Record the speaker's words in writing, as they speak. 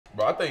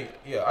Bro,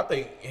 I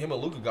think him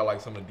and Luka got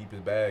like some of the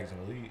deepest bags in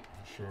the league.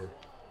 For sure.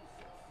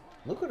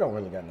 Luka don't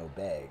really got no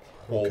bag.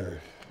 Okay.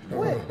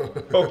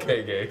 What?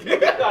 Okay, gang.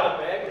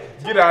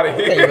 Get out of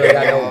He here. ain't really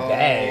got no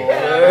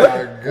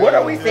bag. What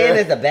are we saying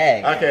is a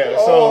bag? Okay,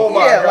 so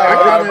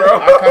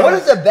What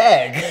is a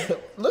bag?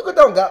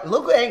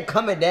 Luka ain't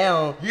coming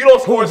down. You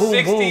don't score boom,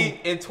 60 boom.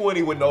 and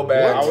 20 with no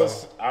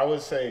bags. I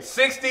would say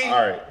 60 all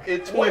right.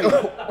 and 20.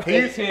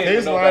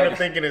 His line of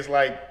thinking is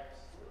like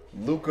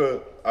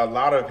Luka. A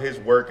lot of his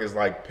work is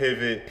like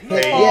pivot,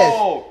 pace.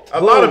 Yes. A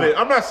lot of it.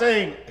 I'm not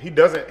saying he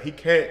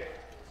can't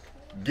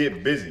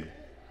get busy.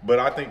 But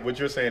I think what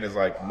you're saying is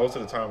like most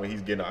of the time when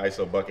he's getting an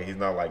ISO bucket, he's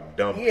not like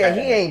dumb. Yeah,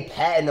 he ain't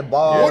patting the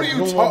ball. What are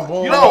you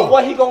talking? You know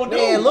what he gonna do?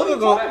 Man, Luka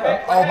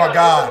gonna. Oh my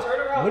God.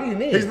 What do you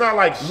mean? He's not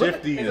like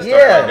shifty and stuff Yeah.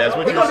 like that. That's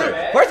what you're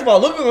saying. First of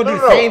all, Luka gonna do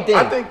the same thing.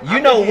 I think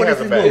what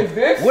has is a his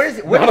bag. move?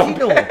 What is he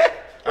doing?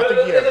 I think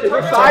he has a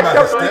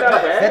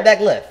bag. Step back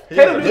left. He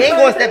ain't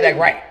going step back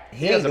right.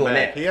 He ain't doing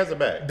that. He has a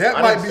bag.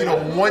 That might be the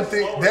one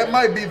thing. That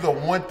might be the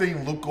one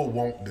thing Luka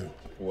won't do.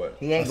 What?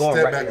 He ain't A going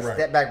step right. back right.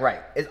 Step back right.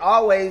 It's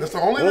always That's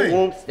the only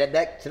thing. step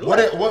back to the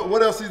left.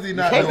 What else is he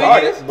not can't doing?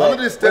 do this, Other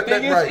than The step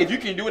back thing is, right. if you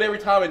can do it every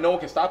time and no one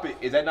can stop it,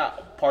 is that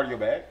not part of your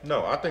bag?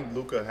 No, I think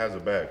Luka has a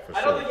bag for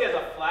sure. I don't think he has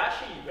a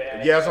flashy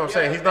bag. Yeah, that's what I'm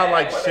saying. He's not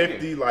like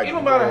shifty, like It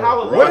don't matter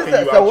how it What is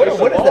that? So what is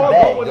the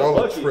bag?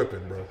 Y'all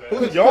tripping, bro.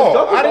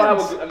 Y'all, I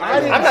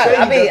didn't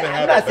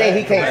I'm not saying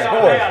he can't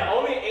score.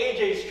 Only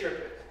AJ's tripping.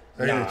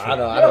 I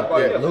don't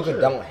think Luka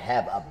don't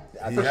have a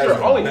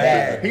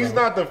bag. He's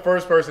not the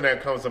first person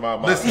that comes to my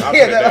mind. Listen, I'll put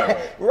it that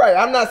way. Right.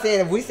 I'm not saying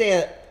if we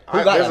saying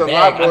who got there's a a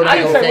bag. lot more I'm not I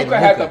didn't gonna say Luka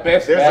had the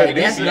best bag.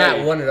 That's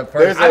not one of the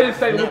There's first. I didn't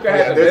say Luka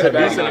had the There's a best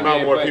bag. decent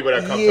amount more people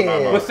that come to my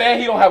But mind. saying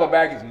he don't have a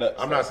bag is nuts.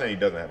 I'm not saying he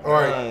doesn't have a All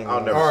bag. right,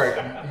 I'll never all say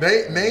that.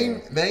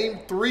 right. Name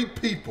 3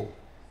 people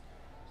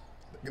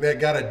that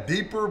got a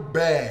deeper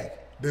bag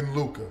than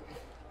Luka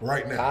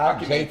right now. Kyle, I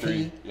can name JT,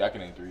 3. Yeah, I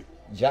can name 3.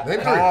 Name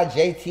Kyle,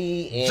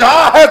 JT, and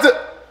Ja has it.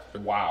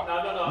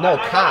 Wow. No,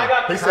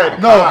 Kyle. He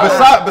said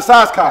No,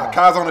 besides Kai.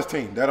 Kai's on his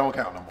team. That don't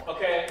count no more.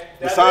 Okay.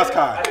 Besides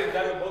Kai. I think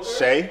Devin Booker.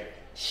 Shea.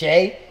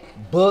 Shay,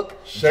 Book,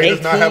 Shay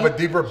does not JT. have a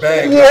deeper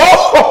bag.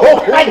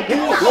 Whoa!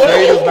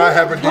 Shay does not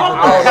have a deeper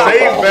bag.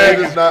 Shay's bag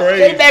is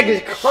Shay bag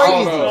is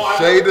crazy.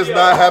 Shay does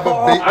not have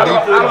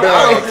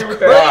a deeper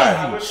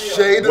bag.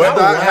 Shay does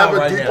not have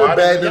a deeper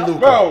bag than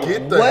Luka.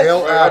 Get the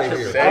hell out of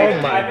here.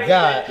 Oh my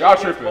God. Y'all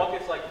tripping.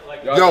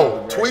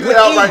 Yo, tweet it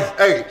out right.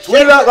 Hey,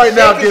 tweet it out right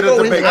now. Get a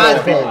debate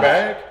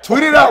going.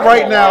 Tweet it out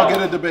right now.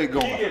 Get a debate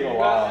going.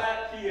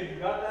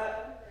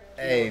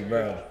 Hey,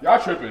 bro. Y'all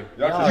tripping.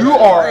 You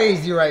are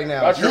crazy right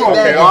now. You okay?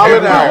 Bag All is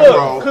it out,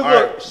 bro. Because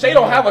look, Shea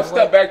don't have a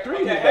step back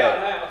 3 in his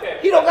bag.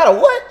 He don't got a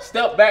what?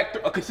 Step back,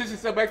 a consistent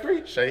step back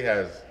 3? Shea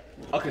has.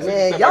 A consistent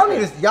Man, step y'all back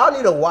need three. y'all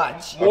need to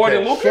watch. More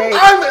than Luka? Shay-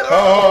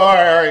 All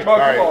right. Bro,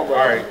 come on,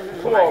 bro.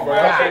 Come on, bro.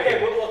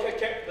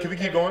 Can we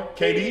keep going?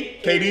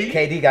 KD?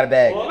 KD got a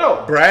bag.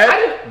 No.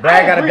 Brad?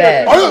 Brad got a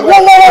bag.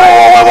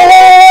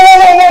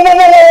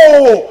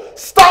 Whoa!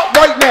 Stop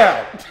right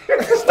now.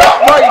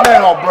 Stop right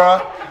now,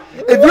 bruh.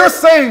 If you're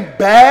saying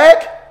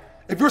bag,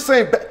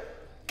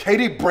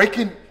 KD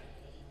breaking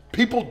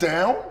people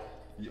down.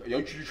 Yo,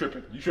 you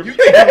tripping. You tripping.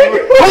 Bro,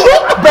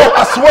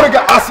 I swear to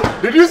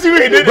God. Did you see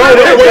what he did?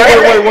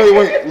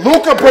 Wait.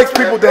 Luka breaks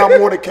people down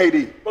more than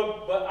KD.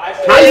 But I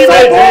How you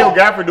made Daniel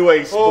Gafford do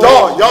a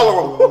Dog, y'all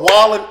are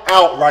walling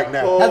out right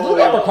now. Has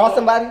Luka ever crossed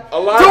somebody? Dude,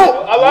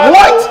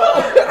 what?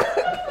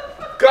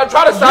 Cause I'm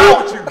trying to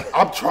side with you.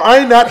 I'm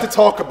trying not to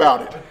talk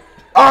about it.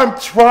 I'm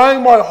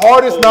trying my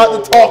hardest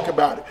not to talk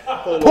about it.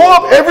 Pull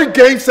up every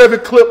Game 7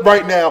 clip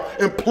right now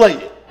and play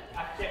it.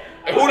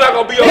 And who not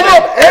gonna be on Pull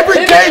up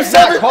every Game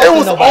 7. It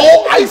was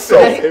all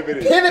ISO.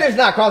 Pivot is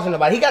not crossing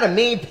nobody. He got a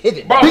mean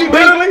pivot. Bro, he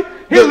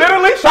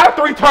literally shot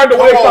 3, turned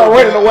away, started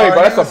running away,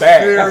 bro. That's a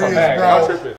bag. That's a bag. Y'all tripping.